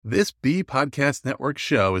This B Podcast Network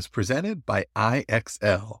show is presented by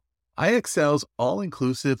IXL. IXL's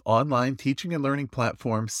all-inclusive online teaching and learning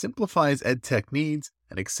platform simplifies edtech needs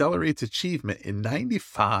and accelerates achievement in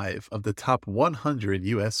 95 of the top 100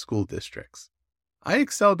 U.S. school districts.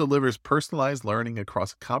 IXL delivers personalized learning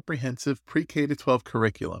across a comprehensive pre-K-12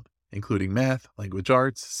 curriculum, including math, language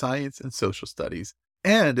arts, science, and social studies,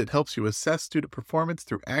 and it helps you assess student performance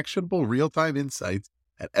through actionable real-time insights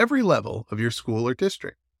at every level of your school or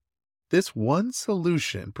district. This one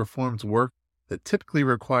solution performs work that typically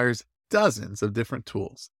requires dozens of different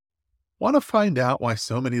tools. Want to find out why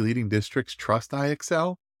so many leading districts trust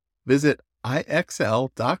IXL? Visit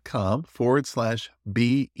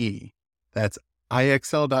IXL.com/BE. That's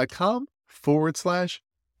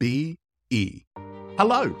IXL.com/BE.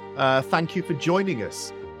 Hello, thank you for joining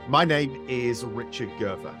us. My name is Richard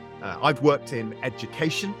Gerver. I've worked in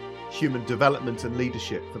education, human development and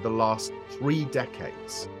leadership for the last 3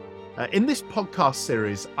 decades. In this podcast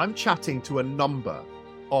series, I'm chatting to a number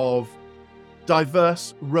of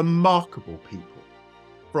diverse, remarkable people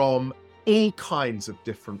from all kinds of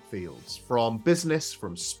different fields, from business,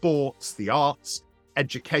 from sports, the arts,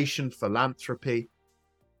 education, philanthropy.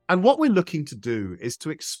 And what we're looking to do is to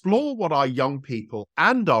explore what our young people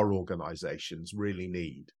and our organizations really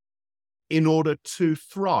need in order to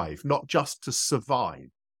thrive, not just to survive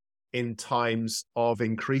in times of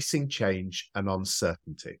increasing change and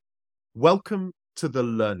uncertainty. Welcome to the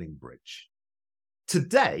Learning Bridge.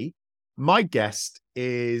 Today, my guest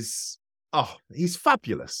is, he's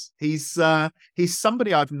fabulous. He's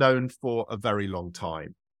somebody I've known for a very long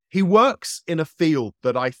time. He works in a field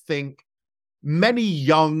that I think many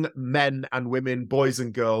young men and women, boys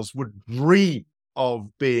and girls, would dream of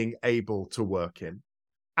being able to work in.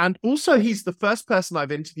 And also, he's the first person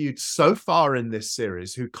I've interviewed so far in this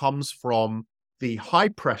series who comes from the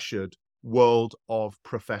high-pressured world of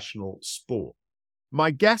professional sport.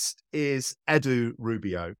 My guest is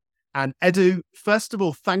Rubio. And Edu, first of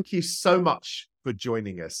all, thank you so much for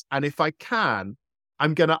joining us. And if I can,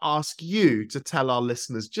 I'm going to ask you to tell our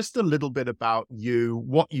listeners just a little bit about you,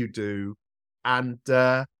 what you do, and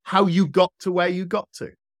how you got to where you got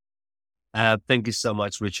to. Thank you so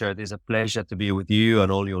much, Richard. It's a pleasure to be with you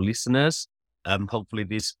and all your listeners. Hopefully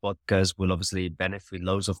this podcast will obviously benefit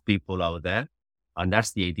loads of people out there. And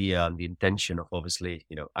that's the idea and the intention of obviously,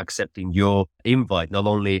 accepting your invite, not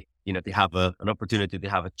only, to have an opportunity to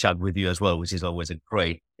have a chat with you as well, which is always a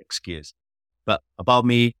great excuse. But about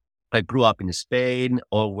me, I grew up in Spain,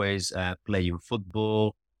 always playing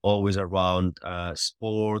football, always around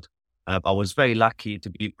sport. I was very lucky to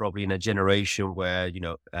be probably in a generation where,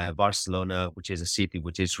 Barcelona, which is a city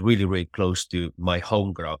which is really, really close to my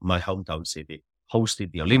hometown city,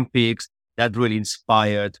 hosted the Olympics. That really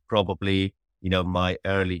inspired probably, my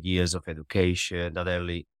early years of education,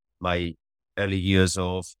 my early years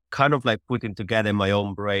of kind of like putting together in my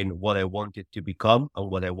own brain what I wanted to become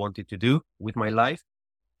and what I wanted to do with my life.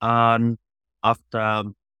 And after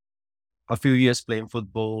a few years playing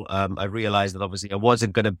football, I realized that obviously I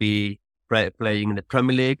wasn't going to be playing in the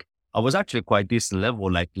Premier League. I was actually quite decent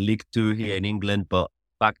level, like League 2 here in England, but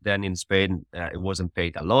back then in Spain, it wasn't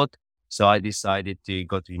paid a lot. So I decided to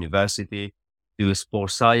go to university, do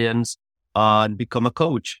sports science, and become a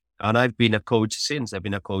coach. And I've been a coach since. I've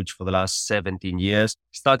been a coach for the last 17 years,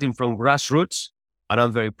 starting from grassroots. And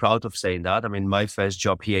I'm very proud of saying that. I mean, my first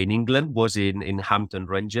job here in England was in Hampton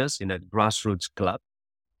Rangers, in a grassroots club,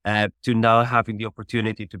 to now having the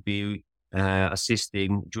opportunity to be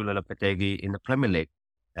assisting Giulio Lopetegui in the Premier League.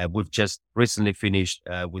 We've just recently finished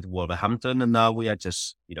with Wolverhampton, and now we are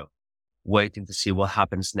just, waiting to see what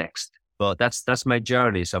happens next. But that's my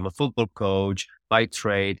journey. So I'm a football coach by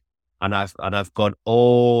trade. And I've gone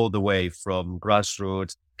all the way from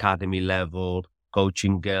grassroots, academy level,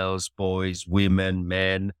 coaching girls, boys, women,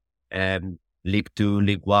 men, League 2,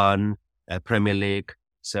 League 1, Premier League.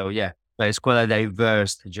 So yeah, it's quite a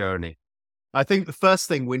diverse journey. I think the first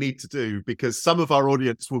thing we need to do, because some of our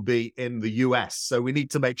audience will be in the US, so we need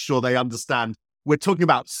to make sure they understand we're talking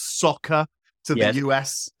about soccer to the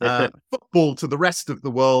US, football to the rest of the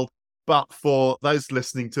world. But for those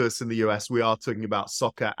listening to us in the US, we are talking about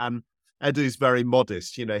soccer. And Edu's very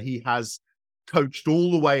modest. He has coached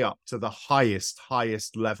all the way up to the highest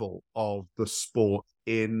level of the sport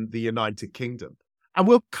in the United Kingdom. And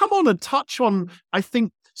we'll come on and touch on, I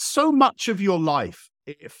think, so much of your life.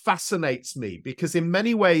 It fascinates me because in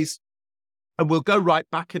many ways, and we'll go right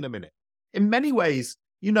back in a minute, in many ways,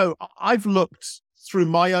 I've looked through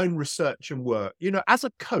my own research and work, as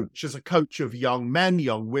a coach of young men,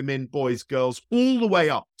 young women, boys, girls, all the way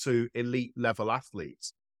up to elite level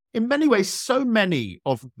athletes. In many ways, so many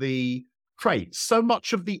of the Craig, so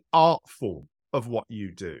much of the art form of what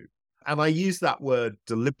you do, and I use that word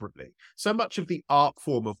deliberately, so much of the art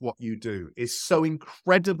form of what you do is so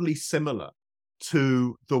incredibly similar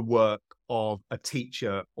to the work of a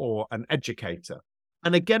teacher or an educator.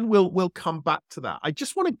 And again, we'll come back to that. I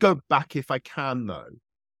just want to go back, if I can, though,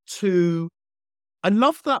 to I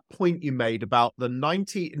love that point you made about the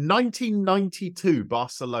 1992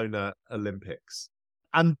 Barcelona Olympics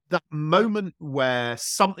and that moment where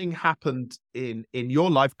something happened in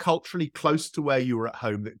your life culturally close to where you were at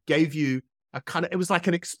home that gave you it was like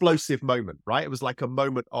an explosive moment, right? It was like a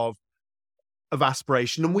moment of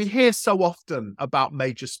aspiration. And we hear so often about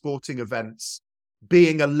major sporting events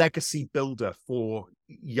being a legacy builder for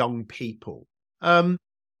young people. Can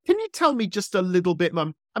you tell me just a little bit,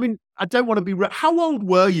 Mum? I mean, I don't want to be... How old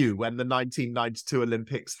were you when the 1992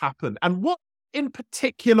 Olympics happened? And what in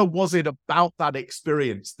particular was it about that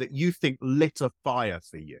experience that you think lit a fire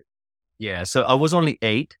for you? Yeah, so I was only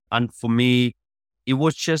 8. And for me, it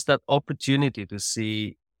was just that opportunity to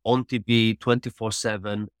see on TV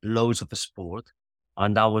 24/7 loads of the sport.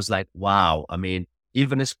 And I was like, wow. I mean,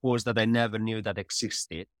 even the sports that I never knew that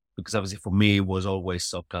existed, because obviously for me, it was always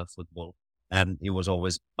soccer, football, and it was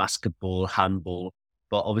always basketball, handball.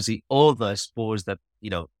 But obviously all the sports that,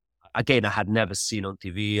 again, I had never seen on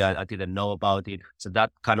TV. I didn't know about it. So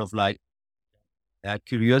that kind of like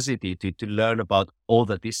curiosity to learn about all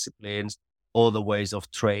the disciplines, all the ways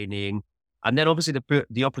of training. And then obviously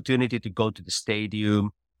the opportunity to go to the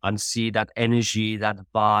stadium and see that energy, that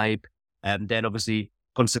vibe. And then obviously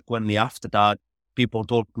consequently after that, people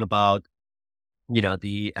talking about,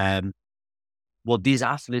 the what these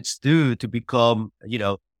athletes do to become,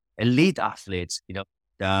 elite athletes,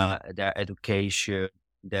 their education,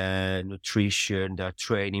 their nutrition, their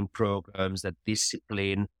training programs, their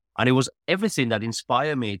discipline. And it was everything that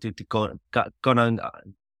inspired me to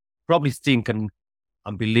probably think and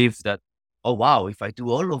believe that, oh, wow, if I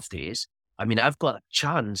do all of this, I mean, I've got a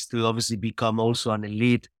chance to obviously become also an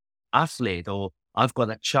elite athlete, or I've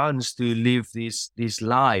got a chance to live this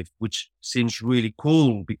life, which seems really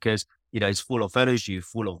cool because, it's full of energy,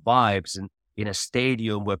 full of vibes, and in a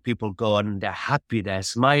stadium where people go and they're happy, they're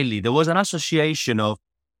smiley. There was an association of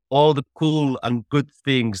all the cool and good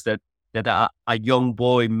things that a young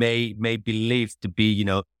boy may believe to be,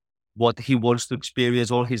 what he wants to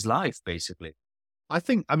experience all his life, basically. I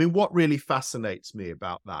mean, what really fascinates me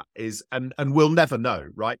about that is, and we'll never know,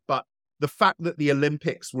 right? But the fact that the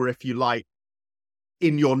Olympics were, if you like,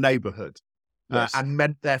 in your neighborhood, Yes. and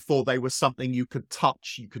meant therefore they were something you could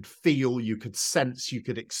touch, you could feel, you could sense, you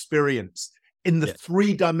could experience in the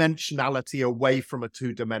three-dimensionality away from a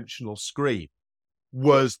two-dimensional screen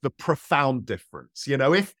was the profound difference.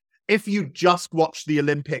 If you just watched the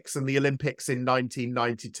Olympics and the Olympics in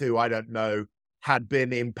 1992, I don't know, had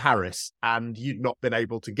been in Paris and you'd not been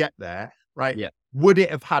able to get there, right? Yeah. Would it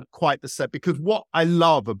have had quite the same? Because what I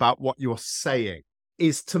love about what you're saying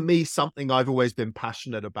is, to me, something I've always been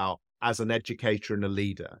passionate about as an educator and a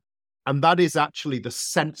leader. And that is actually the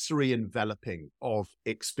sensory enveloping of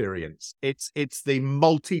experience. It's the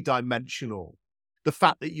multi-dimensional, the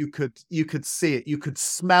fact that you could see it, you could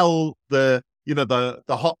smell the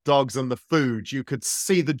hot dogs and the food, you could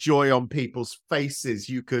see the joy on people's faces,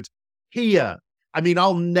 you could hear. I mean,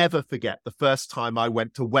 I'll never forget the first time I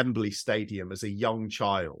went to Wembley Stadium as a young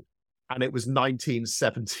child, and it was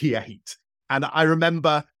 1978. And I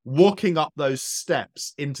remember walking up those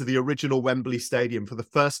steps into the original Wembley Stadium for the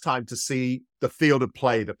first time to see the field of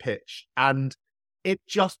play, the pitch. And it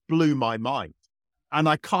just blew my mind. And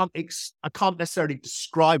I can't necessarily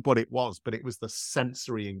describe what it was, but it was the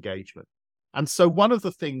sensory engagement. And so one of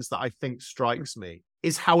the things that I think strikes me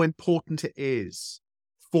is how important it is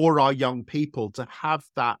for our young people to have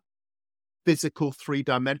that physical,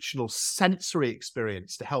 three-dimensional sensory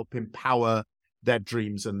experience to help empower their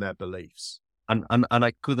dreams and their beliefs. And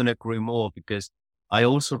I couldn't agree more, because I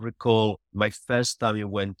also recall my first time I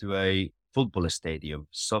went to a football stadium,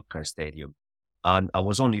 soccer stadium, and I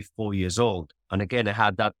was only 4 years old. And again, I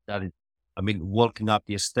had that I mean, walking up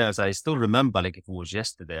the stairs, I still remember like if it was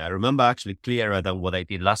yesterday. I remember actually clearer than what I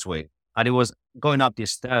did last week. And it was going up the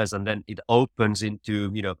stairs, and then it opens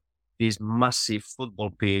into, this massive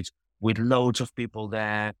football pitch with loads of people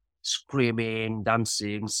there screaming,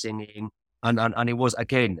 dancing, singing. And it was,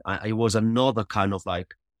 again, it was another kind of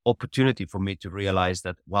like opportunity for me to realize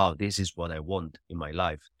that, wow, this is what I want in my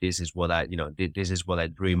life. This is what this is what I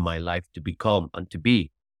dream my life to become and to be.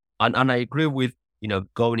 And I agree with,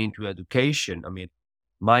 going into education. I mean,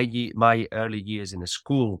 my early years in the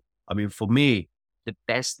school, I mean, for me, the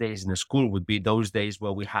best days in the school would be those days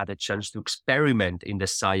where we had a chance to experiment in the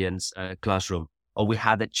science classroom. or we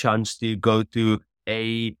had a chance to go to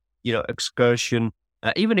a, excursion,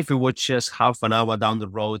 even if it was just half an hour down the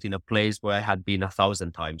road in a place where I had been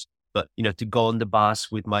 1,000 times. But, to go on the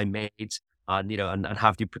bus with my mates and, and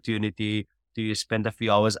have the opportunity to spend a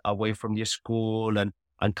few hours away from your school and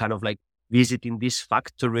kind of like visiting this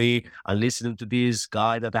factory and listening to this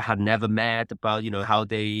guy that I had never met about, how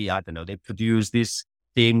they, I don't know, they produce this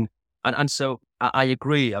thing. And so I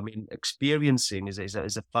agree. I mean, experiencing is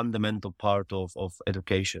a fundamental part of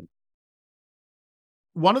education.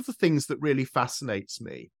 One of the things that really fascinates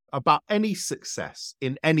me about any success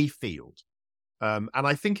in any field, and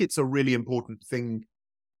I think it's a really important thing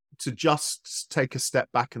to just take a step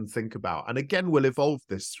back and think about, and again, we'll evolve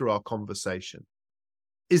this through our conversation,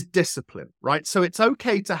 is discipline, right? So it's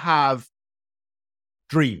okay to have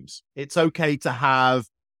dreams. It's okay to have,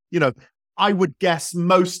 I would guess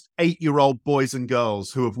most 8-year-old boys and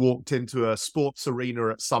girls who have walked into a sports arena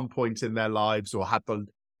at some point in their lives or had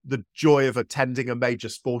the joy of attending a major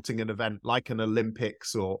sporting event like an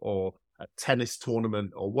Olympics or a tennis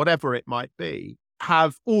tournament or whatever it might be,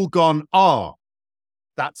 have all gone,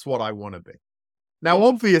 that's what I want to be. Now,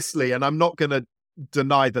 obviously, and I'm not going to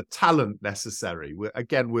deny the talent necessary.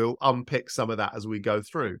 We'll unpick some of that as we go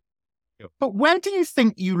through. But where do you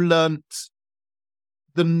think you learnt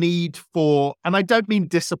the need for, and I don't mean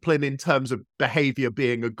discipline in terms of behavior,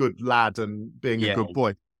 being a good lad and being a good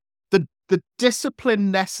boy, the discipline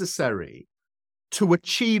necessary to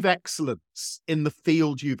achieve excellence in the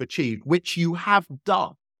field you've achieved, which you have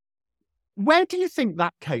done? Where do you think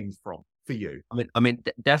that came from for you?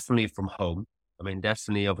 Definitely from home.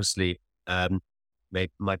 Definitely, obviously,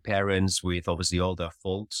 my parents, with obviously all their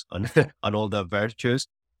faults and and all their virtues,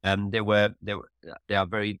 they are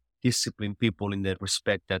very disciplined people in the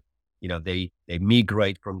respect that they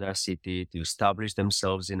migrate from their city to establish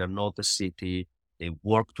themselves in another city. They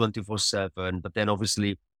work 24/7, but then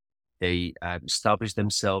obviously they establish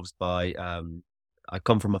themselves by. I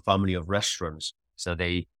come from a family of restaurants, so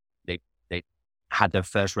they had their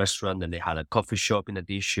first restaurant, and they had a coffee shop in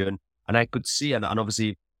addition. And I could see, and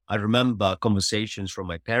obviously I remember conversations from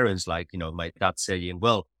my parents, like, my dad saying,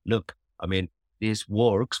 well, look, this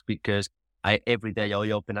works because every day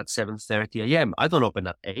I open at 7:30 a.m. I don't open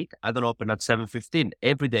at 8. I don't open at 7:15.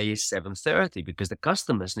 Every day is 7:30 because the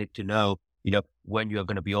customers need to know, when you're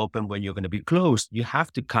going to be open, when you're going to be closed. You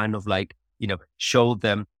have to kind of like, show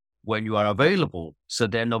them when you are available. So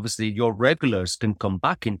then obviously your regulars can come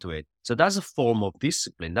back into it. So that's a form of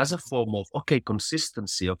discipline. That's a form of,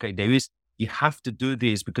 consistency. Okay, you have to do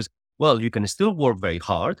this because, well, you can still work very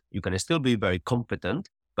hard. You can still be very competent.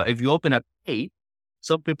 But if you open at 8,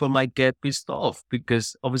 some people might get pissed off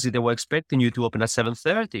because obviously they were expecting you to open at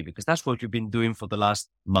 7:30 because that's what you've been doing for the last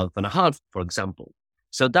month and a half, for example.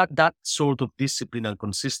 So that sort of discipline and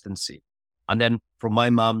consistency. And then from my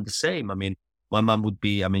mom, the same. My mom would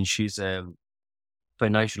be, she's a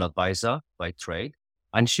financial advisor by trade,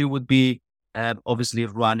 and she would be obviously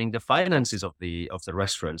running the finances of the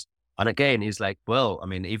restaurants. And again, it's like, well,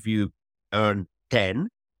 if you earn 10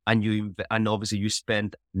 and obviously you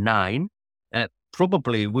spend 9,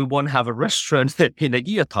 probably we won't have a restaurant in a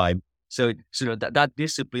year time. So that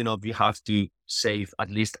discipline of you have to save at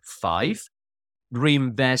least 5,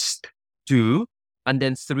 reinvest 2, and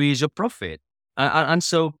then 3 is your profit. And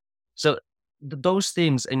so those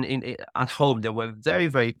things at home, they were very,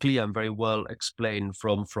 very clear and very well explained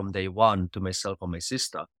from day one to myself and my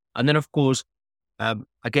sister. And then, of course,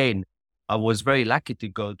 again, I was very lucky to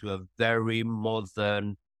go to a very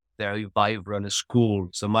modern, very vibrant school.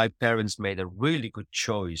 So my parents made a really good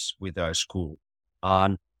choice with their school.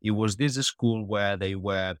 And it was this school where they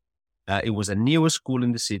were, it was a newer school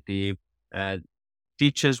in the city.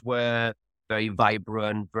 Teachers were very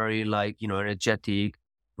vibrant, very energetic,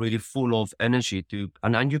 really full of energy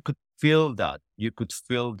and you could feel that. You could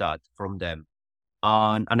feel that from them.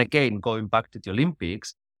 And again, going back to the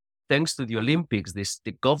Olympics, thanks to the Olympics,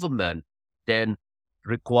 the government then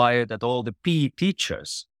required that all the PE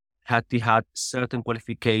teachers had to have certain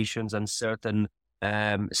qualifications and certain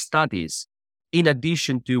studies, in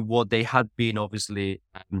addition to what they had been obviously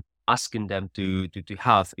asking them to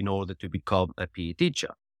have in order to become a PE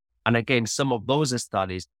teacher. And again, some of those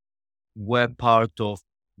studies were part of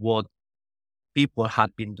what people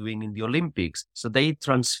had been doing in the Olympics. So they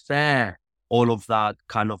transfer all of that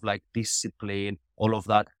kind of like discipline, all of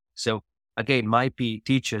that. So again, my PE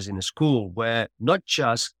teachers in school were not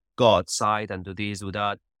just go outside and do this, do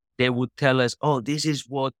that. They would tell us, this is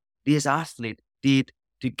what this athlete did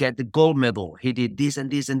to get the gold medal. He did this and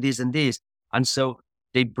this and this and this. And so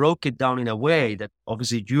they broke it down in a way that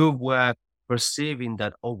obviously you were perceiving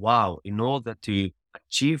that, oh, wow, in order to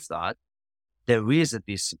achieve that, there is a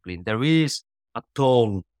discipline, there is a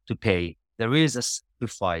toll to pay, there is a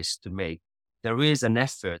sacrifice to make, there is an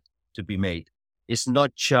effort to be made. It's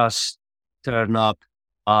not just turn up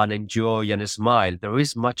and enjoy and smile. There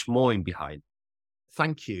is much more in behind.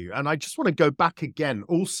 Thank you. And I just want to go back again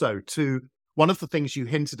also to one of the things you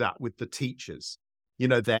hinted at with the teachers,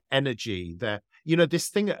 their energy, this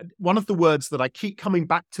thing. One of the words that I keep coming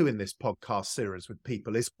back to in this podcast series with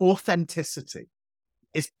people is authenticity,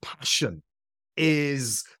 is passion,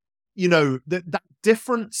 is, that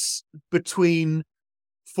difference between,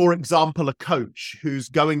 for example, a coach who's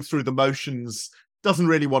going through the motions, doesn't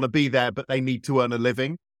really want to be there, but they need to earn a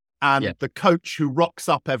living. And the coach who rocks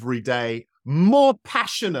up every day, more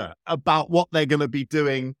passionate about what they're going to be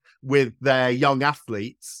doing with their young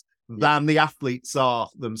athletes than the athletes are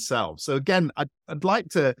themselves. So again, I'd like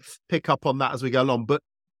to pick up on that as we go along. But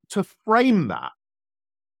to frame that,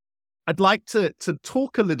 I'd like to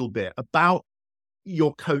talk a little bit about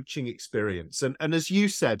your coaching experience. And as you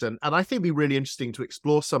said, and I think it'd be really interesting to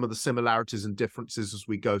explore some of the similarities and differences as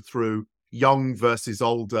we go through young versus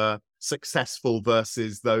older, successful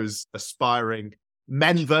versus those aspiring,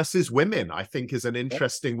 men versus women, I think is an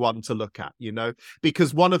interesting one to look at,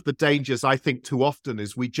 because one of the dangers I think too often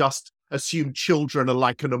is we just assume children are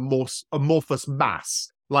like an amorphous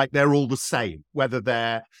mass, like they're all the same, whether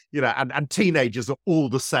they're, and teenagers are all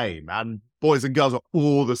the same, and boys and girls are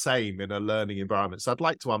all the same in a learning environment. So I'd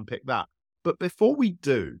like to unpick that. But before we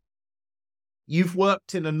do, you've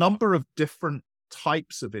worked in a number of different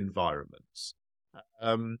types of environments.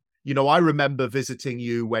 I remember visiting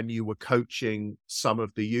you when you were coaching some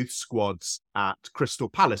of the youth squads at Crystal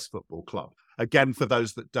Palace Football Club. Again, for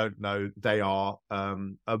those that don't know, they are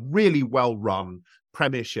a really well-run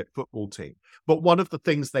Premiership football team. But one of the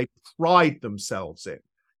things they pride themselves in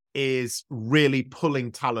is really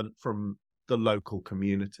pulling talent from the local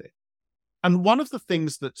community. And one of the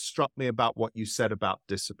things that struck me about what you said about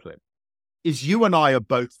discipline is you and I are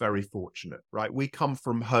both very fortunate, right? We come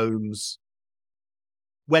from homes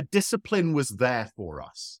where discipline was there for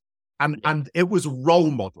us. And it was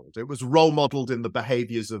role modeled. It was role modeled in the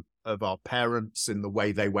behaviors of our parents, in the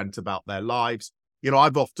way they went about their lives.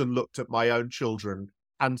 I've often looked at my own children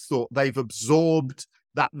and thought they've absorbed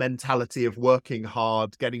that mentality of working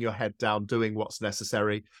hard, getting your head down, doing what's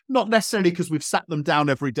necessary, not necessarily because we've sat them down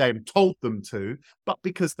every day and told them to, but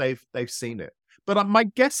because they've seen it. But my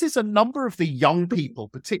guess is a number of the young people,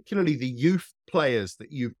 particularly the youth players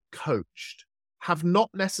that you've coached, have not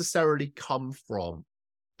necessarily come from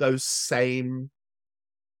those same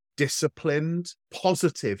disciplined,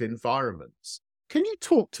 positive environments. Can you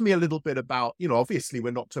talk to me a little bit about, obviously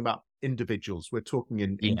we're not talking about individuals, we're talking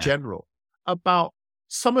in general, about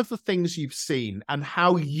some of the things you've seen and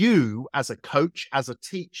how you as a coach, as a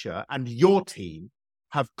teacher, and your team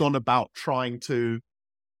have gone about trying to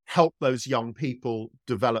help those young people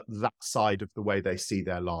develop that side of the way they see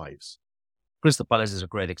their lives. Crystal Palace is a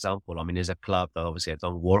great example. I mean, it's a club that obviously I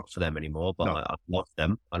don't work for them anymore, but I love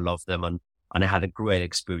them. I love them. And I had a great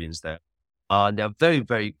experience there. They're very,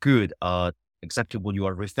 very good at exactly what you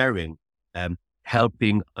are referring,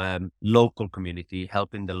 helping local community,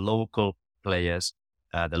 helping the local players,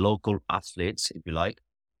 the local athletes, if you like.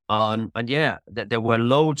 There were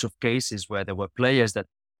loads of cases where there were players that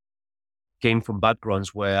came from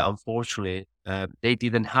backgrounds where, unfortunately, they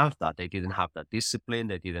didn't have that. They didn't have that discipline.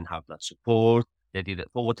 They didn't have that support. They did it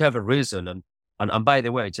for whatever reason. And by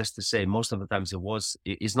the way, just to say, most of the times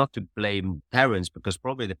it's not to blame parents, because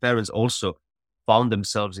probably the parents also found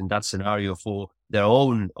themselves in that scenario for their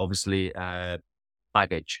own, obviously,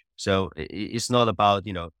 baggage. So it's not about,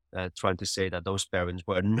 trying to say that those parents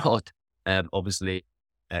were not, obviously,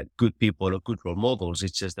 good people or good role models.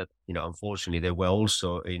 It's just that, unfortunately, they were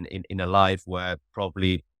also in a life where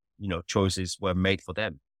probably, choices were made for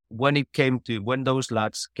them. When those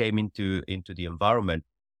lads came into the environment,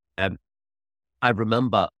 I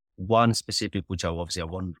remember one specific, which I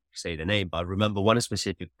won't say the name, but I remember one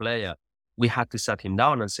specific player. We had to sit him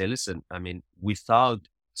down and say, listen, I mean, without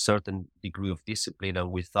certain degree of discipline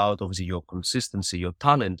and without obviously your consistency, your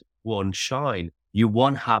talent won't shine. You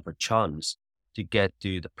won't have a chance to get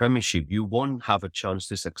to the Premiership. You won't have a chance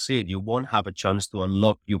to succeed. You won't have a chance to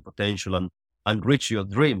unlock your potential and reach your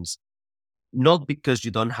dreams. Not because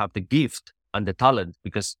you don't have the gift and the talent,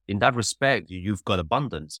 because in that respect, you've got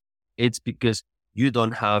abundance. It's because you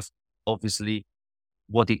don't have, obviously,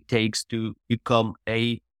 what it takes to become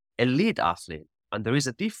a elite athlete. And there is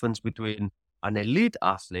a difference between an elite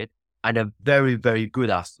athlete and a very, very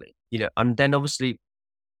good athlete. And then obviously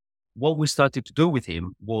what we started to do with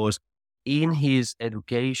him was, in his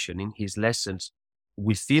education, in his lessons,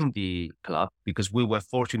 within the club, because we were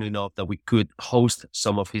fortunate enough that we could host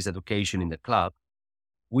some of his education in the club,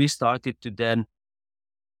 we started to then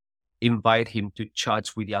invite him to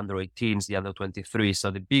chats with the under 18s, the under 23s, so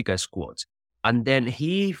the bigger squads. And then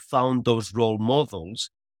he found those role models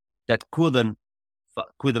that couldn't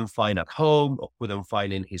find at home or couldn't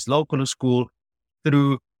find in his local school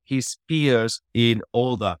through his peers in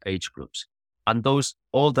older age groups. And those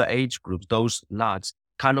older age groups, those lads,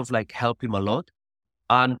 kind of like help him a lot.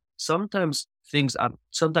 And sometimes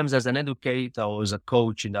sometimes as an educator or as a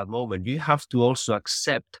coach in that moment, you have to also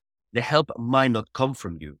accept the help might not come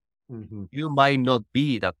from you. Mm-hmm. You might not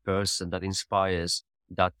be that person that inspires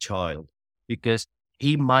that child because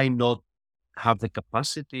he might not have the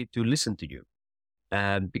capacity to listen to you.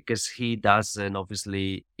 Because he doesn't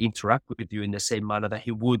obviously interact with you in the same manner that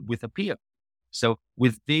he would with a peer. So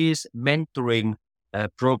with this mentoring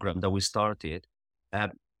program that we started,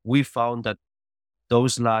 we found that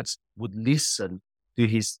those lads would listen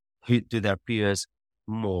to their peers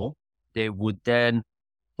more. They would then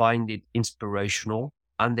find it inspirational,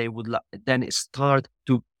 and they would then start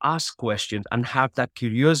to ask questions and have that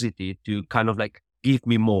curiosity to kind of like give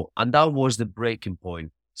me more. And that was the breaking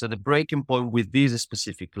point. So the breaking point with this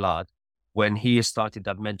specific lad, when he started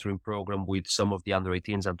that mentoring program with some of the under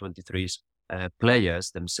 18s and 23s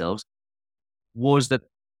players themselves, was that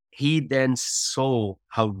he then saw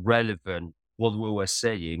how relevant what we were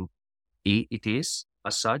saying it is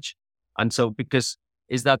as such. And so because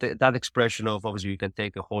is that expression of obviously you can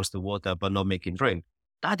take a horse to water but not make him drink,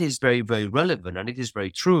 that is very, very relevant, and it is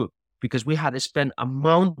very true, because we had to spend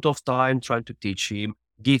amount of time trying to teach him,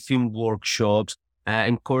 give him workshops,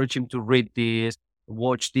 encourage him to read this,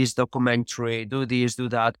 watch this documentary, do this, do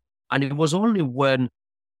that. And it was only when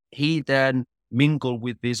he then mingled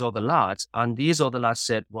with these other lads, and these other lads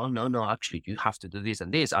said, well, no, actually, you have to do this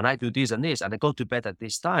and this, and I do this and this, and I go to bed at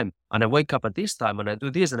this time, and I wake up at this time, and I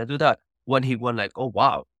do this and I do that. When he went like, oh,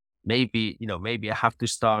 wow, maybe I have to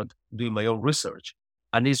start doing my own research.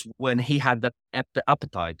 And it's when he had that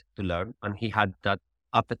appetite to learn, and he had that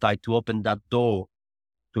appetite to open that door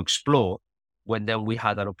to explore, when then we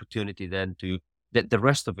had an opportunity then to the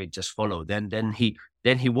rest of it just followed. Then he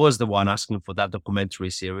was the one asking for that documentary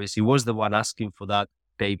series. He was the one asking for that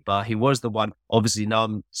paper. He was the one, obviously now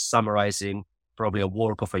I'm summarizing probably a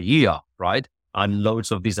work of a year, right? And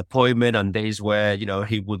loads of disappointment and days where,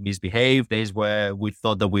 he would misbehave, days where we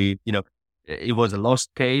thought that it was a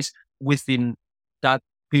lost case. Within that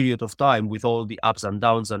period of time, with all the ups and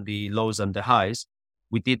downs and the lows and the highs,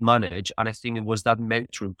 we did manage. And I think it was that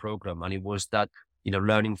mentoring program, and it was that,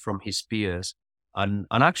 learning from his peers. And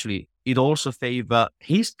actually, it also favored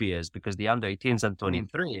his peers, because the under 18s and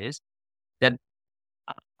 23s, that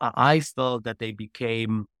I felt that they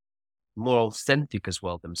became more authentic as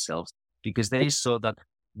well themselves, because they saw that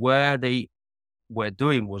where they were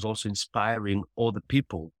doing was also inspiring other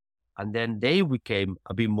people. And then they became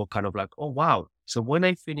a bit more kind of like, oh, wow. So when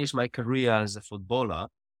I finish my career as a footballer,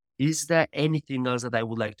 is there anything else that I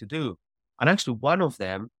would like to do? And actually, one of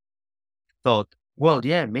them thought, well,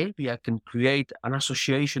 yeah, maybe I can create an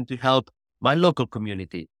association to help my local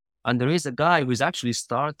community. And there is a guy who's actually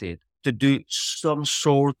started to do some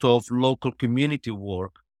sort of local community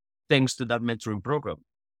work thanks to that mentoring program.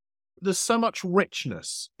 There's so much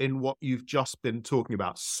richness in what you've just been talking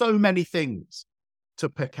about, so many things to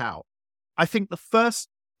pick out. I think the first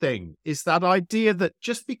thing is that idea that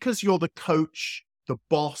just because you're the coach, the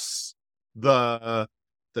boss, the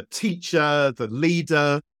teacher, the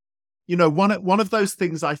leader, one of those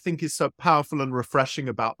things I think is so powerful and refreshing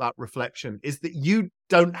about that reflection is that you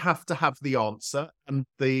don't have to have the answer, and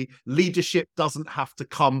the leadership doesn't have to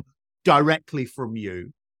come directly from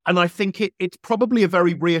you. And I think it's probably a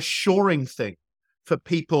very reassuring thing for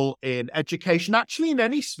people in education, actually in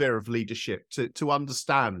any sphere of leadership, to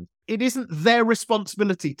understand it isn't their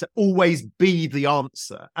responsibility to always be the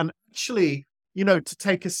answer. And actually, to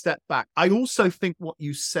take a step back, I also think what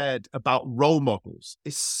you said about role models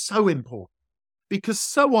is so important, because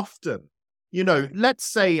so often, let's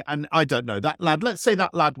say, and I don't know, let's say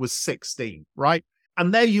that lad was 16, right?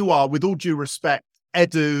 And there you are, with all due respect,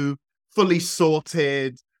 Edu, fully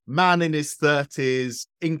sorted, man in his 30s,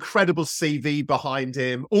 incredible CV behind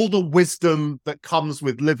him, all the wisdom that comes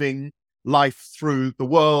with living life through the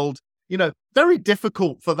world. Very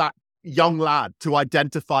difficult for that young lad to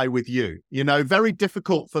identify with you, very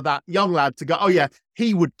difficult for that young lad to go, oh yeah,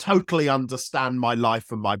 he would totally understand my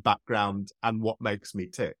life and my background and what makes me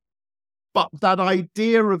tick. But that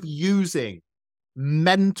idea of using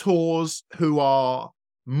mentors who are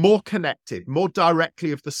more connected, more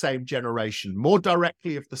directly of the same generation, more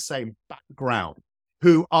directly of the same background,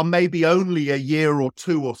 who are maybe only a year or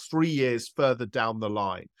 2 or 3 years further down the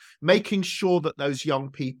line, making sure that those young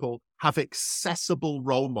people have accessible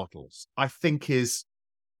role models, I think is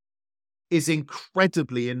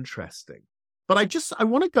incredibly interesting. But I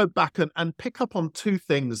want to go back and pick up on two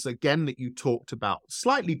things again that you talked about,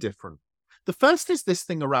 slightly different. The first is this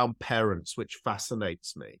thing around parents, which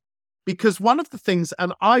fascinates me. Because one of the things,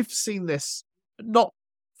 and I've seen this not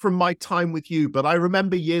from my time with you, but I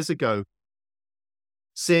remember years ago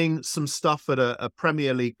seeing some stuff at a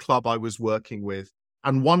Premier League club I was working with,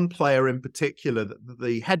 and one player in particular,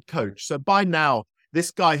 the head coach. So by now, this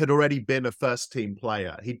guy had already been a first-team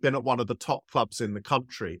player. He'd been at one of the top clubs in the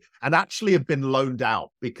country and actually had been loaned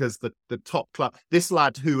out because the top club, this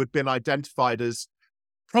lad who had been identified as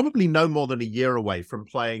probably no more than a year away from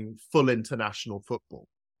playing full international football,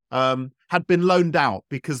 had been loaned out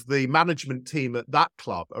because the management team at that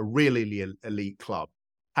club, a really elite club,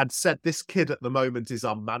 had said this kid at the moment is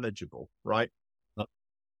unmanageable, right?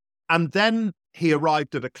 And then he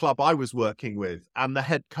arrived at a club I was working with, and the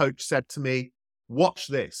head coach said to me, "Watch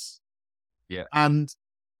this." Yeah. And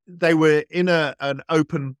they were in an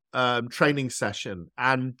open training session,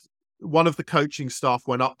 and one of the coaching staff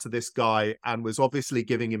went up to this guy and was obviously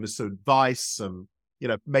giving him some advice,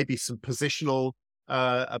 maybe some positional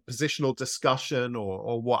discussion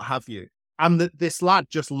or what have you. And this lad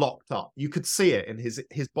just locked up. You could see it in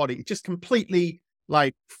his body. It just completely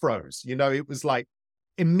like froze. It was like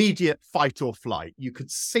immediate fight or flight. You could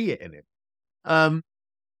see it in him.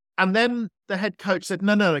 And then the head coach said,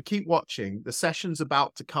 no, keep watching. The session's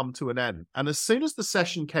about to come to an end. And as soon as the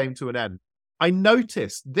session came to an end, I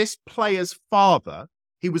noticed this player's father,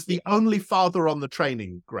 he was the only father on the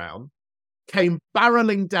training ground, came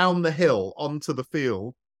barreling down the hill onto the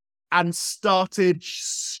field and started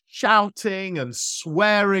shouting and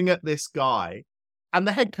swearing at this guy. And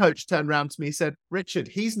the head coach turned around to me and said, "Richard,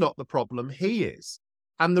 he's not the problem, he is.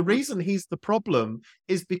 And the reason he's the problem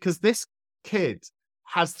is because this kid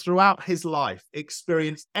has throughout his life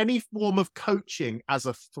experienced any form of coaching as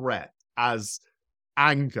a threat, as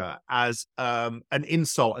anger, as an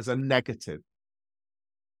insult, as a negative."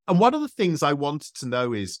 And one of the things I wanted to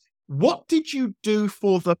know is, what did you do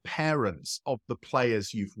for the parents of the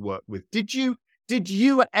players you've worked with? Did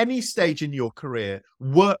you at any stage in your career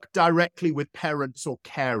work directly with parents or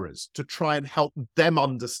carers to try and help them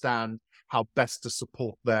understand how best to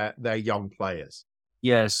support their young players?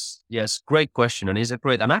 Yes, great question,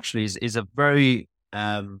 and actually is a very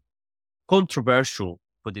controversial,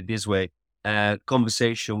 put it this way,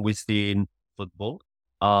 conversation within football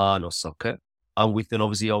or soccer, and within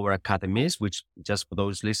obviously our academies, which, just for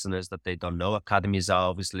those listeners that they don't know, academies are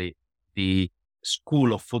obviously the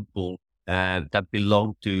school of football that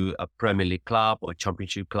belong to a Premier League club or a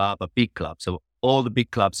Championship club, a big club. So all the big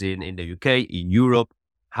clubs in the UK, in Europe,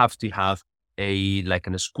 have to have a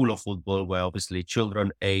school of football where obviously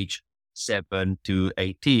children age 7 to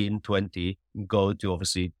 18, 20 go to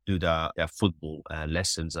obviously do their football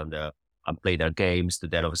lessons and play their games to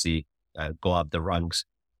then obviously go up the ranks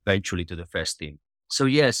eventually to the first team. So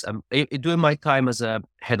yes, during my time as a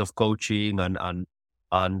head of coaching and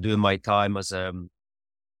during my time as an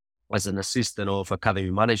assistant of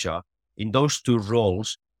academy manager, in those two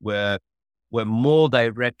roles were more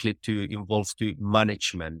directly involved to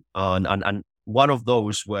management, and one of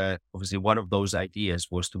those ideas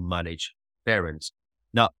was to manage parents.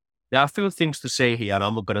 Now, there are a few things to say here, and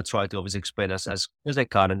I'm going to try to obviously explain as I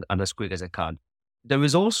can and as quick as I can. There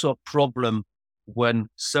is also a problem when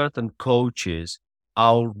certain coaches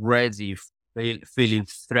are already feeling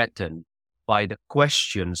threatened by the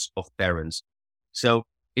questions of parents. So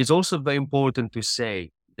it's also very important to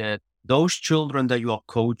say that those children that you are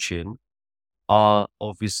coaching are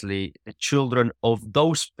obviously the children of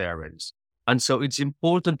those parents. And so it's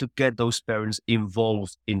important to get those parents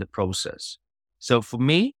involved in the process. So for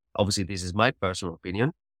me, obviously this is my personal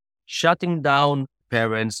opinion, shutting down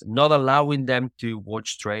parents, not allowing them to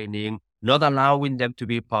watch training, not allowing them to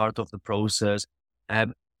be part of the process,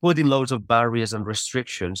 putting loads of barriers and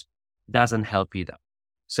restrictions doesn't help either.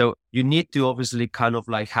 So you need to obviously kind of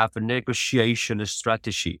like have a negotiation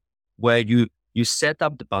strategy where you set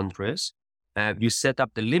up the boundaries, you set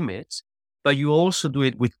up the limits, but you also do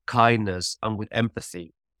it with kindness and with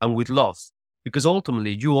empathy and with love, because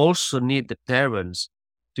ultimately you also need the parents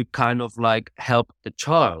to kind of like help the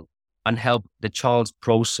child and help the child's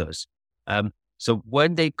process. So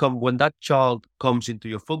when that child comes into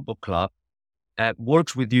your football club,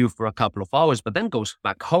 works with you for a couple of hours, but then goes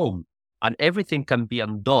back home, and everything can be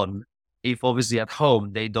undone if obviously at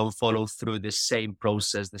home they don't follow through the same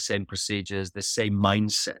process, the same procedures, the same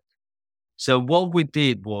mindset. So what we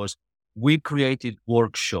did was we created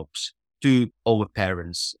workshops to our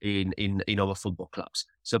parents in our football clubs.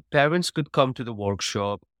 So parents could come to the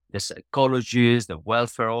workshop, the psychologist, the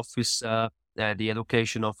welfare officer, the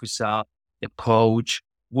education officer, the coach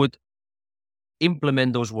would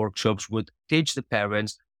implement those workshops, would teach the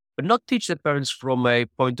parents, but not teach the parents from a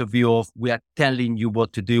point of view of we are telling you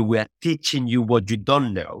what to do, we are teaching you what you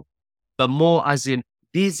don't know, but more as in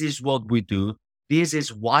this is what we do, this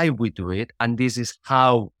is why we do it, and this is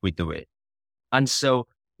how we do it. And so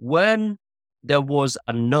when there was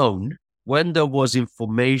unknown, when there was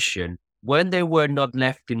information, when they were not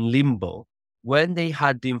left in limbo, when they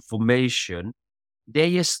had the information,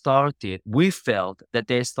 we felt that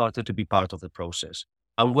they started to be part of the process.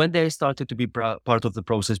 And when they started to be part of the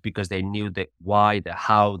process because they knew the why, the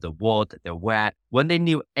how, the what, the where, when they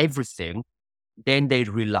knew everything, then they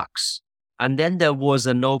relax. And then there was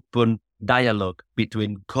an open dialogue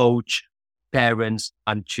between coach, parents,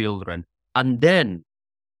 and children. And then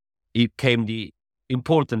it came the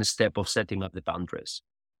important step of setting up the boundaries.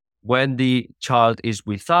 When the child is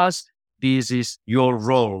with us, this is your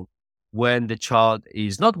role. When the child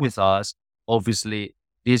is not with us, obviously,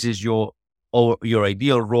 this is your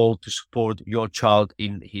ideal role to support your child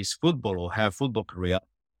in his football or her football career.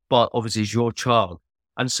 But obviously, it's your child.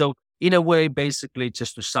 And so, in a way, basically,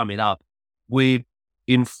 just to sum it up, we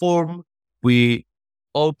inform, we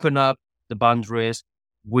open up the boundaries,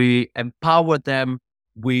 we empower them,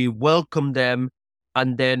 we welcome them,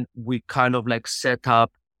 and then we kind of like set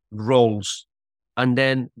up roles. And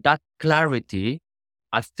then that clarity,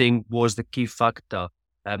 I think, was the key factor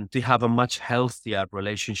to have a much healthier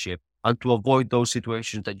relationship and to avoid those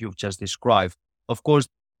situations that you've just described. Of course,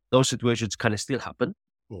 those situations kind of still happen,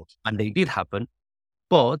 and they did happen,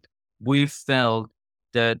 but we felt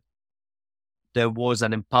that there was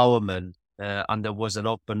an empowerment and there was an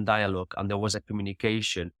open dialogue and there was a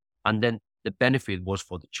communication. And then the benefit was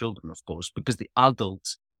for the children, of course, because the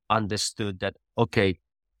adults understood that, okay,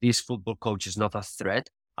 this football coach is not a threat.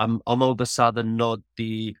 I'm all of a sudden not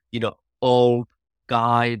the, old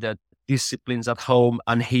guy that disciplines at home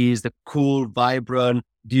and he is the cool, vibrant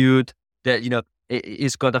dude that,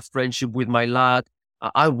 he's got a friendship with my lad.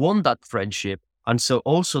 I want that friendship. And so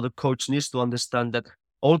also the coach needs to understand that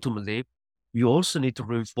ultimately you also need to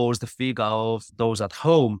reinforce the figure of those at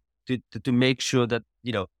home to make sure that,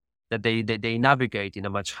 that they navigate in a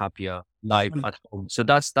much happier life at home. So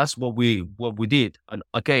that's what we did. And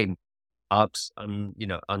again, ups and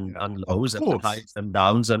and lows and highs and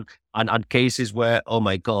downs and cases where, oh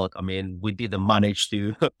my God, I mean, we didn't manage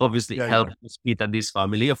to obviously help Pete and this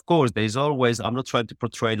family. Of course, there's always, I'm not trying to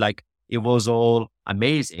portray like it was all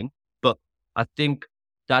amazing, but I think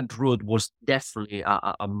that route was definitely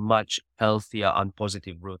a much healthier and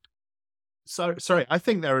positive route. So, sorry, I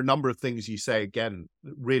think there are a number of things you say, again,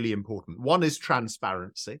 really important. One is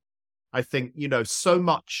transparency. I think, so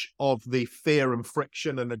much of the fear and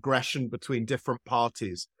friction and aggression between different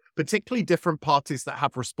parties, particularly different parties that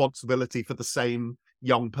have responsibility for the same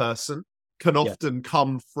young person, can often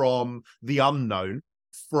come from the unknown,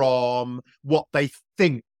 from what they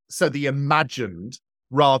think, so the imagined,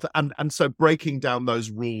 rather, and so breaking down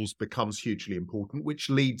those rules becomes hugely important, which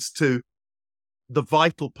leads to the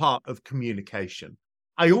vital part of communication.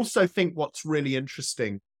 I also think what's really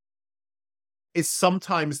interesting is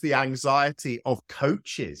sometimes the anxiety of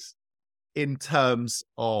coaches in terms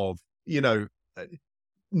of,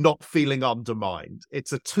 not feeling undermined.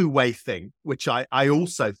 It's a two-way thing, which I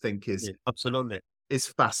also think is absolutely is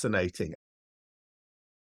fascinating.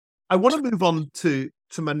 I want to move on to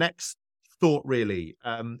my next thought, really,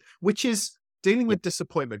 which is dealing with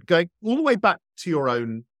disappointment, going all the way back to your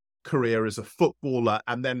own career as a footballer,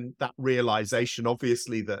 and then that realization,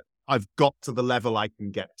 obviously, that I've got to the level I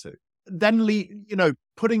can get to. Then,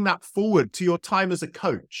 putting that forward to your time as a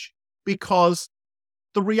coach, because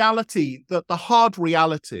the reality, the hard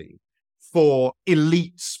reality for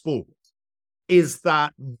elite sport is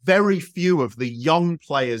that very few of the young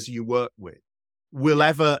players you work with will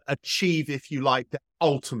ever achieve, if you like, the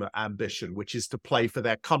ultimate ambition, which is to play for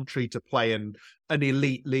their country, to play in an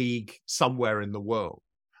elite league somewhere in the world.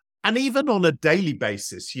 And even on a daily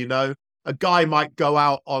basis, a guy might go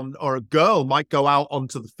out or a girl might go out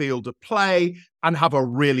onto the field of play and have a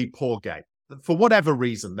really poor game. For whatever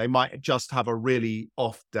reason, they might just have a really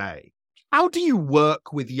off day. How do you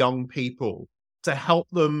work with young people to help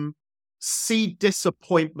them see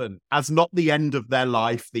disappointment as not the end of their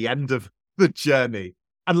life, the end of the journey?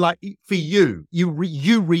 And like for you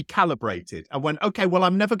recalibrated and went, okay, well,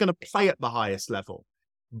 I'm never going to play at the highest level,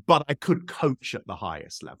 but I could coach at the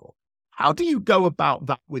highest level. How do you go about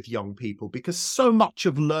that with young people? Because so much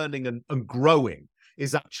of learning and growing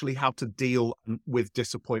is actually how to deal with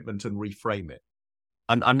disappointment and reframe it.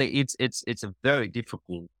 And it's a very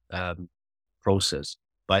difficult process,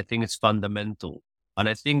 but I think it's fundamental. And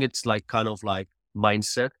I think it's like kind of like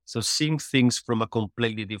mindset. So seeing things from a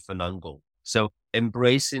completely different angle. So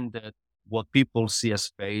embracing that what people see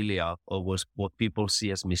as failure or what people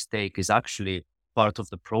see as mistake is actually part of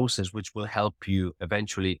the process, which will help you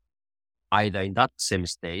eventually either in that same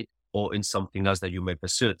state or in something else that you may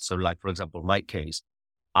pursue. So like, for example, my case,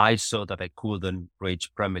 I saw that I couldn't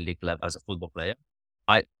reach Premier League level as a football player.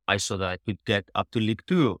 I saw that I could get up to League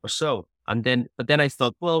Two or so. But then I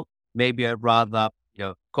thought, well, maybe I'd rather,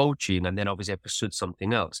 coaching. And then obviously I pursued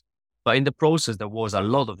something else. But in the process, there was a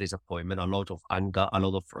lot of disappointment, a lot of anger, a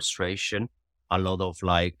lot of frustration, a lot of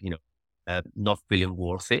like, not feeling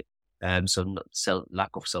worth it.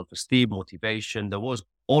 Lack of self-esteem, motivation, there was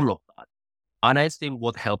all of that. And I think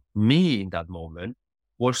what helped me in that moment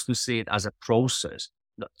was to see it as a process,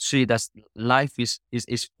 see that life is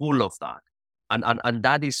full of that. And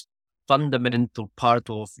that is fundamental part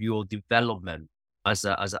of your development as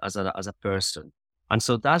a person. And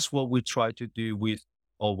so that's what we try to do with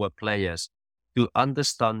our players, to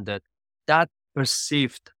understand that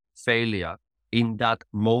perceived failure in that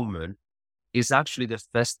moment is actually the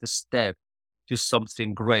first step to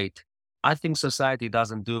something great. I think society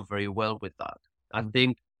doesn't do very well with that. I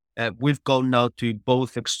think we've gone now to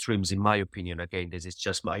both extremes, in my opinion. Again, this is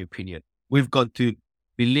just my opinion. We've got to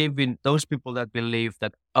believe in those people that believe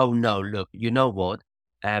that, oh no, look, you know what?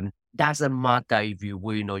 Doesn't matter if you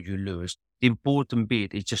win or you lose. The important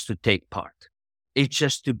bit is just to take part. It's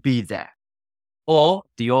just to be there. Or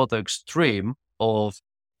the other extreme of,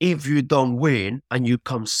 if you don't win and you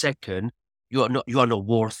come second, you are not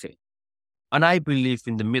worth it. And I believe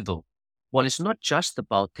in the middle. Well, it's not just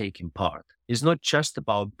about taking part. It's not just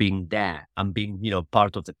about being there and being,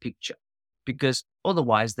 part of the picture. Because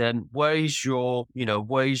otherwise, then where is your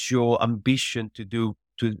ambition to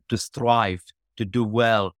thrive, to do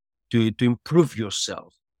well, to improve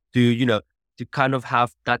yourself, to kind of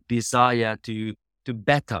have that desire to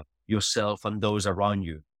better yourself and those around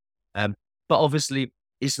you. But obviously,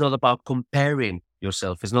 it's not about comparing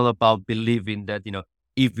yourself. It's not about believing that,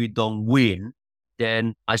 if you don't win,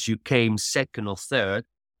 then as you came second or third,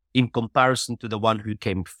 in comparison to the one who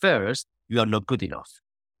came first, you are not good enough.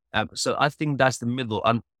 So I think that's the middle.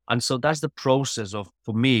 And so that's the process of,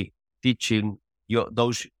 for me, teaching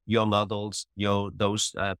those young adults,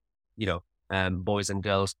 those, boys and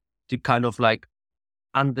girls to kind of like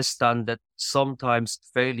understand that sometimes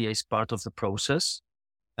failure is part of the process,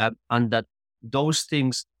 and that those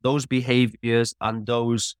things, those behaviors and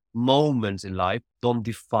those moments in life don't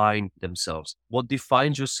define themselves. What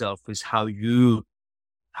defines yourself is how you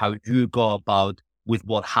go about with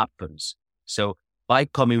what happens. So by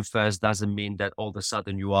coming first doesn't mean that all of a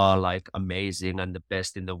sudden you are like amazing and the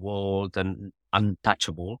best in the world and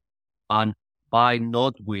untouchable. And by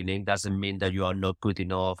not winning doesn't mean that you are not good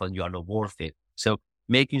enough and you are not worth it. So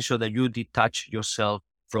making sure that you detach yourself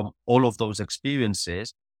from all of those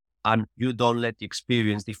experiences and you don't let the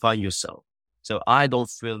experience define yourself. So I don't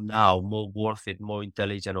feel now more worth it, more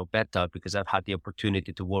intelligent or better because I've had the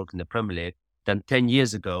opportunity to work in the Premier League than 10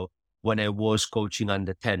 years ago when I was coaching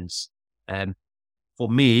under 10s. And for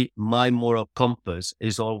me, my moral compass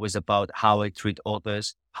is always about how I treat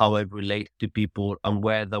others, how I relate to people, and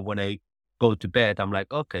whether when I go to bed, I'm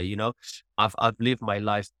like, okay, I've lived my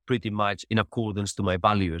life pretty much in accordance to my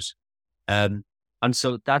values. And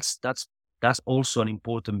so that's also an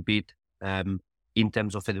important bit in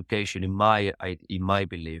terms of education, in my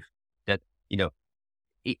belief, that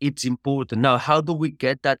it's important. Now, how do we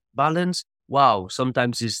get that balance? Wow,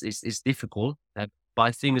 sometimes it's difficult, but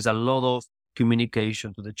I think it's a lot of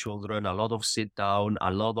communication to the children, a lot of sit down,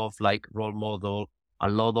 a lot of like role model, a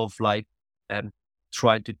lot of like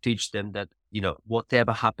trying to teach them that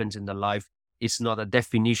whatever happens in their life, it's not a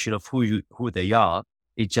definition of who they are.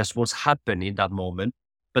 It's just what's happened in that moment.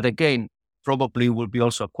 But again, probably will be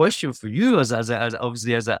also a question for you as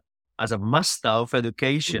obviously as a master of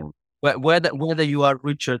education, whether you are,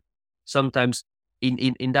 Richard, sometimes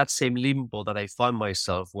in that same limbo that I find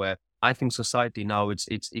myself, where I think society now it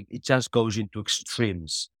just goes into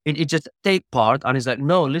extremes. It just take part, and it's like,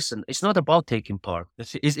 no, listen, it's not about taking part.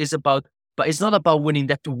 It's about, but it's not about winning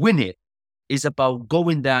that to win it. It's about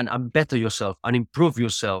going there and better yourself and improve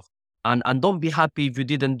yourself. And don't be happy if you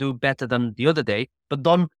didn't do better than the other day, but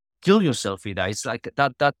don't kill yourself either. It's like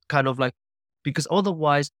that kind of like, because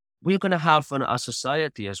otherwise we're going to have a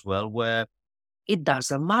society as well where it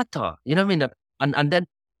doesn't matter. You know what I mean? And then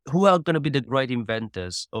who are going to be the great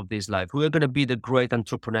inventors of this life? Who are going to be the great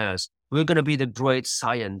entrepreneurs? Who are going to be the great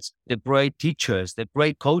science, the great teachers, the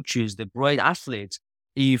great coaches, the great athletes,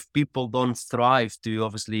 if people don't thrive to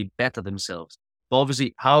obviously better themselves? But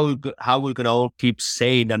obviously, how we're going to all keep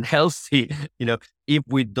sane and healthy, if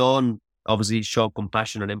we don't obviously show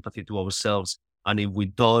compassion and empathy to ourselves, and if we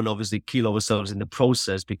don't obviously kill ourselves in the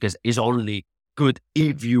process, because it's only good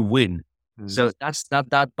if you win. So that's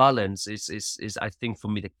that balance is I think for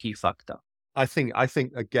me the key factor. I think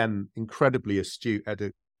again, incredibly astute,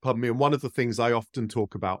 Edu. Pardon me. And one of the things I often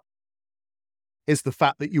talk about is the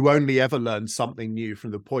fact that you only ever learn something new from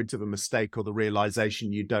the point of a mistake or the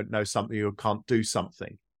realization you don't know something or can't do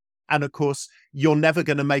something. And of course, you're never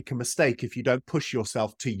going to make a mistake if you don't push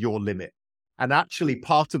yourself to your limit. And actually,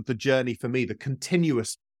 part of the journey for me, the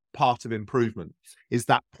continuous part of improvement, is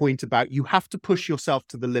that point about you have to push yourself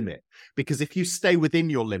to the limit, because if you stay within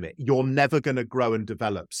your limit, you're never going to grow and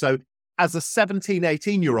develop. So as a 17,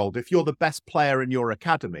 18-year-old, if you're the best player in your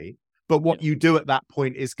academy, but what you do at that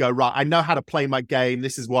point is go, right, I know how to play my game.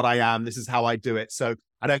 This is what I am. This is how I do it. So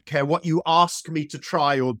I don't care what you ask me to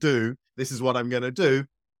try or do. This is what I'm going to do.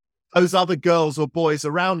 Those other girls or boys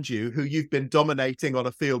around you who you've been dominating on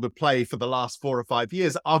a field of play for the last 4 or 5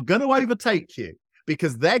 years are going to overtake you,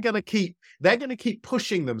 because they're going to keep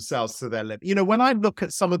pushing themselves to their limit. When I look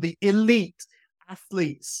at some of the elite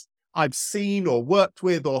athletes I've seen or worked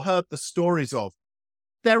with or heard the stories of,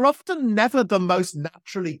 they're often never the most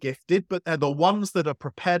naturally gifted, but they're the ones that are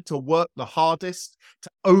prepared to work the hardest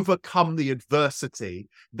to overcome the adversity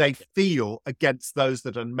they feel against those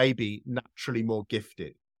that are maybe naturally more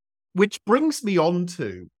gifted. Which brings me on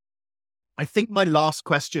to, I think, my last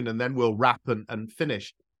question, and then we'll wrap and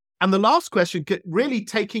finish. And the last question, really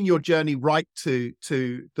taking your journey right to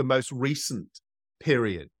the most recent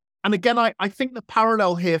period. And again, I think the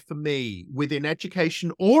parallel here for me within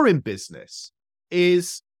education or in business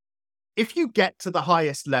is, if you get to the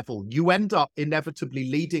highest level, you end up inevitably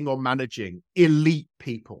leading or managing elite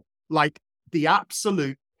people, like the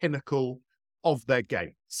absolute pinnacle of their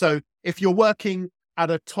game. So if you're working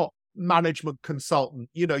at a top management consultant,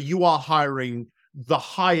 you are hiring the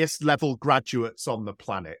highest level graduates on the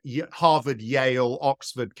planet. Harvard, Yale,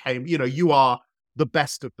 Oxford, Cambridge, you are the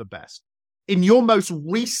best of the best. In your most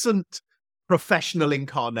recent professional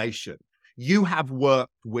incarnation, you have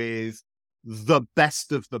worked with the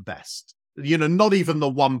best of the best, not even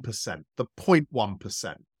the 1%, the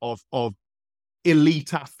 0.1% of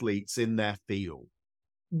elite athletes in their field.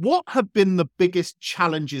 What have been the biggest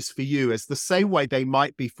challenges for you, as the same way they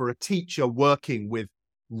might be for a teacher working with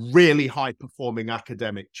really high performing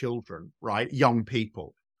academic children, right? Young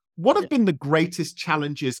people. What have been the greatest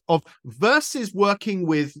challenges versus working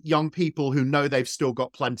with young people who know they've still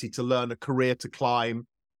got plenty to learn, a career to climb?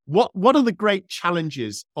 What are the great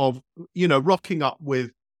challenges of, rocking up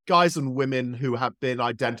with guys and women who have been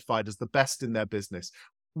identified as the best in their business?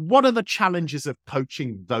 What are the challenges of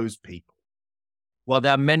coaching those people? Well,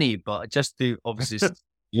 there are many, but just to obviously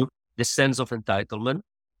the sense of entitlement,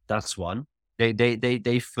 that's one.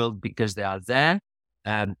 They feel because they are there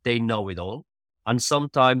and they know it all. And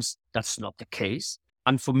sometimes that's not the case.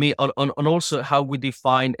 And for me, on also how we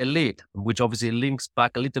define elite, which obviously links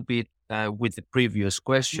back a little bit with the previous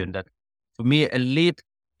question, that for me, elite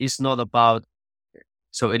is not about,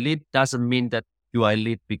 so elite doesn't mean that you are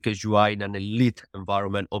elite because you are in an elite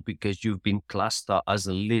environment, or because you've been classed as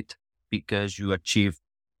elite because you achieve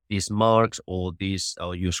these marks, or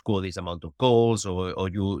you score this amount of goals, or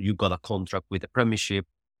you got a contract with the Premiership.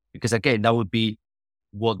 Because again, that would be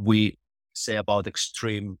what we say about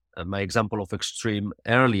extreme. My example of extreme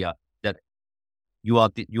earlier, that you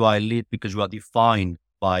are elite because you are defined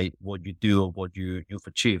by what you do or what you've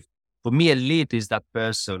achieved. For me, elite is that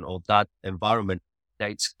person or that environment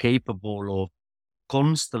that's capable of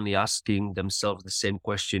constantly asking themselves the same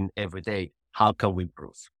question every day: how can we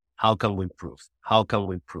improve? How can we improve? How can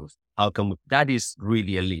we improve? That is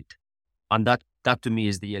really elite. And that to me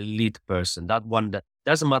is the elite person. That one that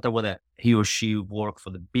doesn't matter whether he or she work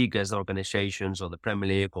for the biggest organizations or the Premier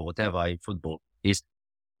League or whatever in football, is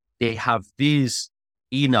they have this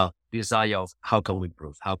inner desire of how can we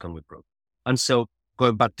improve? How can we improve? And so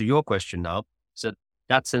going back to your question now, so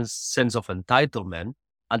that sense of entitlement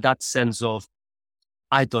and that sense of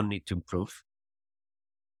I don't need to improve.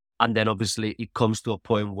 And then obviously it comes to a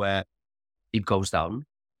point where it goes down.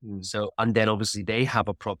 So, and then obviously they have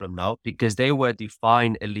a problem now because they were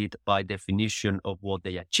defined elite by definition of what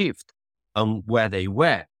they achieved and where they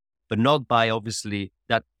were, but not by obviously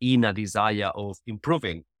that inner desire of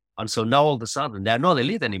improving. And so now all of a sudden they're not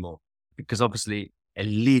elite anymore, because obviously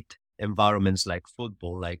elite environments like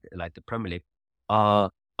football, like the Premier League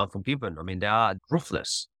are unforgiven. I mean, they are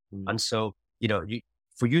ruthless. And so,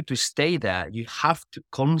 for you to stay there, you have to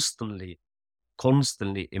constantly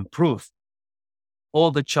improve.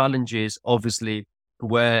 All the challenges obviously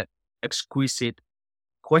were exquisite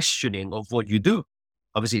questioning of what you do.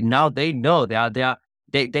 Obviously now they know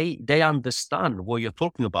they understand what you're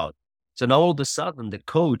talking about. So now all of a sudden the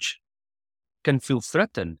coach can feel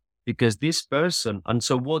threatened because this person, and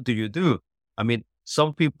so what do you do? I mean,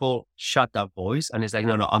 some people shut that voice and it's like,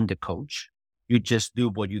 no, I'm the coach. You just do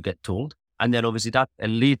what you get told. And then obviously that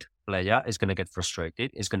elite player is going to get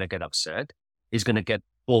frustrated, is going to get upset, is going to get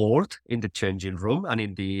bored in the changing room and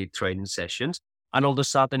in the training sessions. And all of a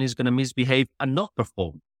sudden he's going to misbehave and not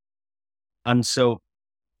perform. And so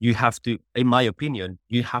you have to, in my opinion,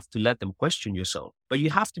 you have to let them question yourself, but you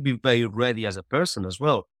have to be very ready as a person as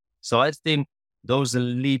well. So I think those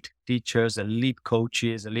elite teachers, elite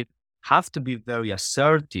coaches, have to be very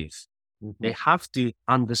assertive. They have to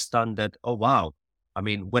understand that, oh, wow. I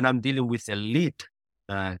mean, when I'm dealing with elite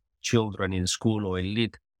children in school or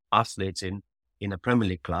elite athletes in a Premier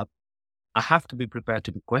League club, I have to be prepared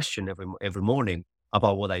to be questioned every morning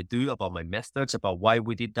about what I do, about my methods, about why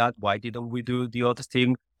we did that, why didn't we do the other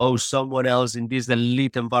thing? Oh, someone else in this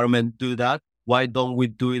elite environment do that. Why don't we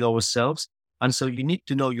do it ourselves? And so you need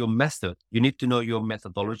to know your method. You need to know your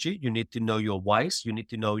methodology. You need to know your whys. You need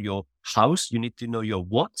to know your hows. You need to know your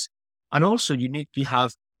whats. And also you need to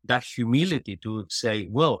have that humility to say,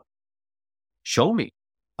 well, show me.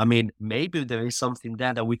 I mean, maybe there is something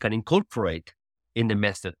there that we can incorporate in the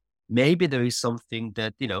method. Maybe there is something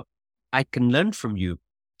that, I can learn from you.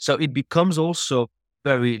 So it becomes also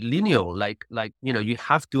very linear, like, you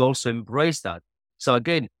have to also embrace that. So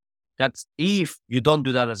again, that's if you don't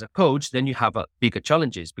do that as a coach, then you have bigger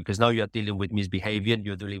challenges because now you're dealing with misbehavior,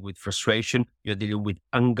 you're dealing with frustration, you're dealing with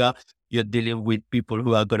anger, you're dealing with people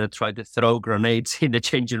who are going to try to throw grenades in the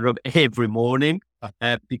changing room every morning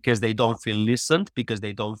because they don't feel listened, because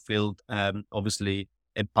they don't feel obviously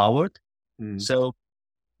empowered. So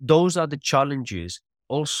those are the challenges.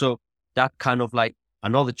 Also, that kind of like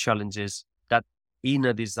another challenge is that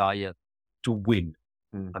inner desire to win.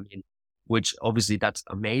 I mean, which obviously that's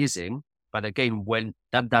amazing. But again, when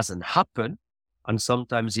that doesn't happen, and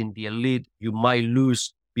sometimes in the elite, you might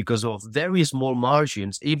lose because of very small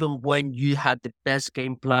margins, even when you had the best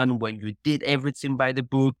game plan, when you did everything by the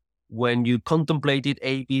book, when you contemplated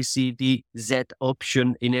A, B, C, D, Z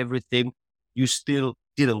option in everything, you still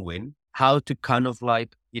didn't win. How to kind of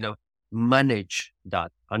like, manage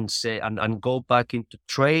that and say, and go back into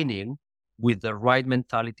training with the right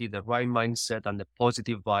mentality, the right mindset and the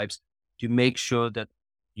positive vibes to make sure that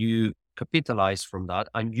you capitalize from that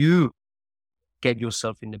and you get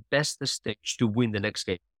yourself in the best stage to win the next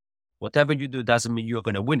game. Whatever you do doesn't mean you're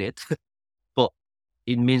going to win it, but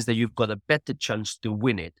it means that you've got a better chance to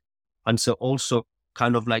win it. And so also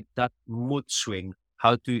kind of like that mood swing,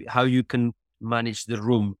 how you can manage the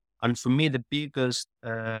room. And for me, the biggest,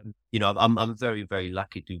 I'm very, very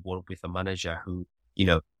lucky to work with a manager who,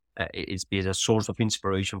 it's been a source of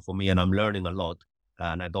inspiration for me and I'm learning a lot.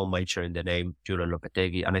 And I don't mind sharing the name, Julian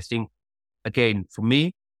Lopetegui. And I think, again, for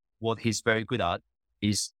me, what he's very good at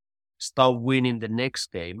is start winning the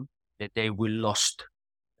next game that they will lost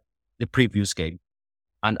the previous game.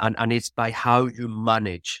 And it's by how you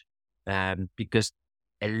manage, because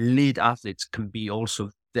elite athletes can be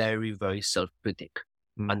also very, very self-critic.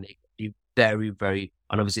 And they can be very, very,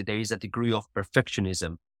 and obviously there is a degree of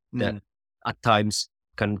perfectionism that at times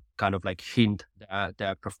can kind of like hint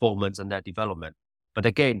their performance and their development. But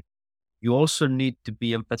again, you also need to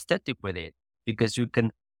be empathetic with it because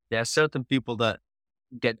there are certain people that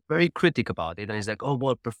get very critical about it. And it's like, oh,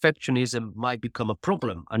 well, perfectionism might become a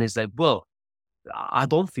problem. And it's like, well, I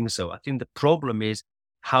don't think so. I think the problem is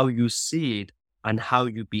how you see it and how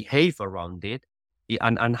you behave around it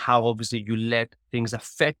and how obviously you let things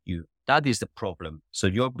affect you. That is the problem. So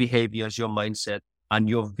your behaviors, your mindset and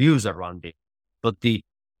your views around it. But the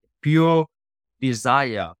pure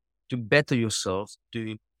desire to better yourself,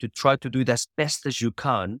 to try to do it as best as you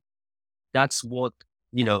can, that's what,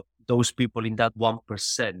 those people in that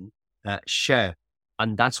 1% share.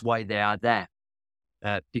 And that's why they are there,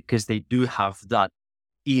 because they do have that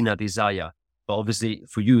inner desire. But obviously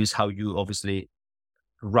for you is how you obviously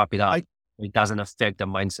wrap it up. It doesn't affect the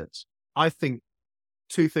mindsets. I think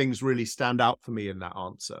two things really stand out for me in that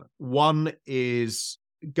answer. One is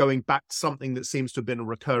going back to something that seems to have been a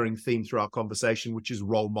recurring theme through our conversation, which is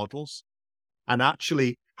role models. And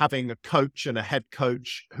actually having a coach and a head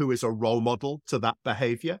coach who is a role model to that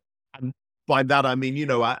behavior. And by that, I mean,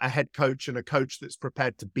 a head coach and a coach that's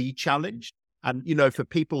prepared to be challenged And, for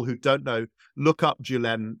people who don't know, look up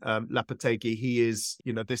Julen Lopetegui. He is,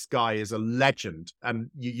 this guy is a legend.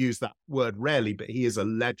 And you use that word rarely, but he is a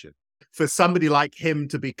legend. For somebody like him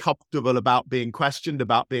to be comfortable about being questioned,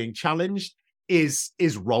 about being challenged, is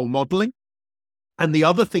role modeling. And the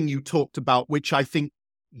other thing you talked about, which I think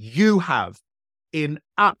you have in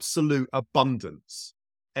absolute abundance,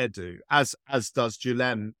 Edu, as does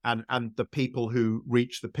Julen and the people who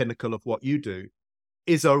reach the pinnacle of what you do,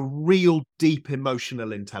 is a real deep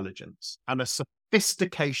emotional intelligence and a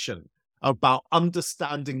sophistication about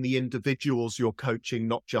understanding the individuals you're coaching,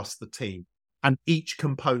 not just the team, and each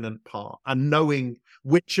component part, and knowing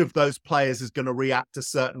which of those players is going to react a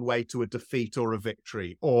certain way to a defeat or a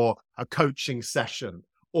victory or a coaching session,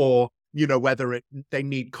 or whether they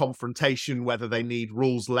need confrontation, whether they need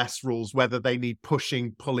rules, less rules, whether they need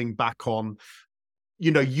pushing, pulling back on.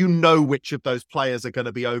 Which of those players are going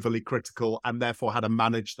to be overly critical and therefore how to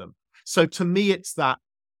manage them. So to me, it's that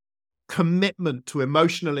commitment to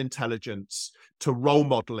emotional intelligence, to role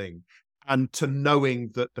modeling, and to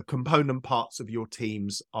knowing that the component parts of your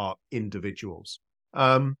teams are individuals.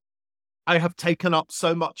 I have taken up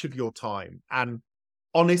so much of your time, and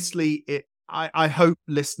honestly, I hope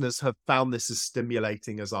listeners have found this as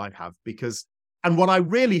stimulating as I have, and what I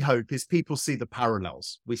really hope is people see the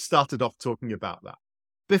parallels. We started off talking about that.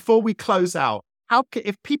 Before we close out,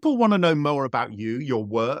 if people want to know more about you, your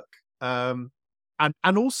work, and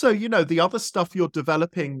also, the other stuff you're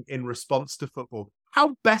developing in response to football,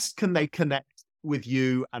 how best can they connect with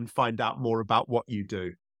you and find out more about what you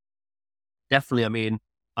do? Definitely. I mean,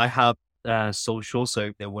 I have social, so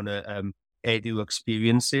if they want to Edu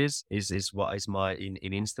experiences is what is my in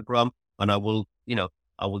Instagram, and I will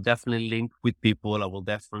definitely link with people. I will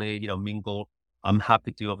definitely mingle. I'm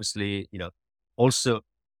happy to obviously also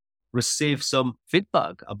receive some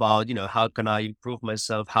feedback about how can I improve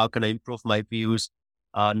myself, how can I improve my views,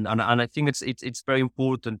 and I think it's very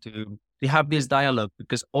important to have this dialogue,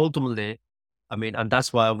 because ultimately, I mean, and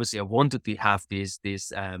that's why obviously I wanted to have this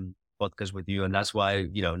podcast with you, and that's why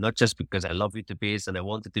not just because I love you to bits and I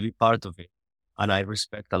wanted to be part of it, and I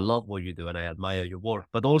respect a lot what you do and I admire your work,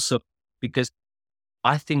 but also because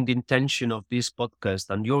I think the intention of this podcast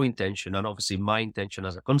and your intention, and obviously my intention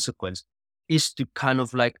as a consequence, is to kind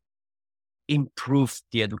of like improve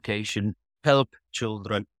the education, help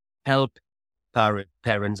children, help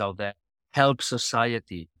parents out there, help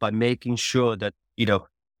society by making sure that,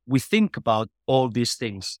 we think about all these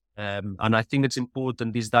things. And I think it's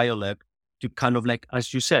important, this dialogue, to kind of like,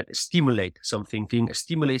 as you said, stimulate some thinking,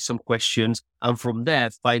 stimulate some questions, and from there,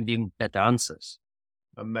 finding better answers.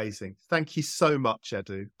 Amazing. Thank you so much,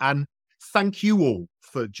 Edu. And thank you all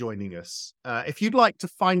for joining us. If you'd like to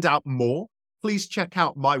find out more, please check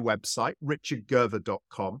out my website,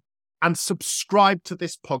 richardgerver.com, and subscribe to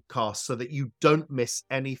this podcast so that you don't miss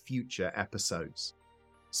any future episodes.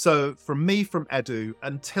 So from me, from Edu,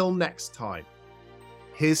 until next time,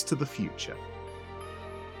 here's to the future.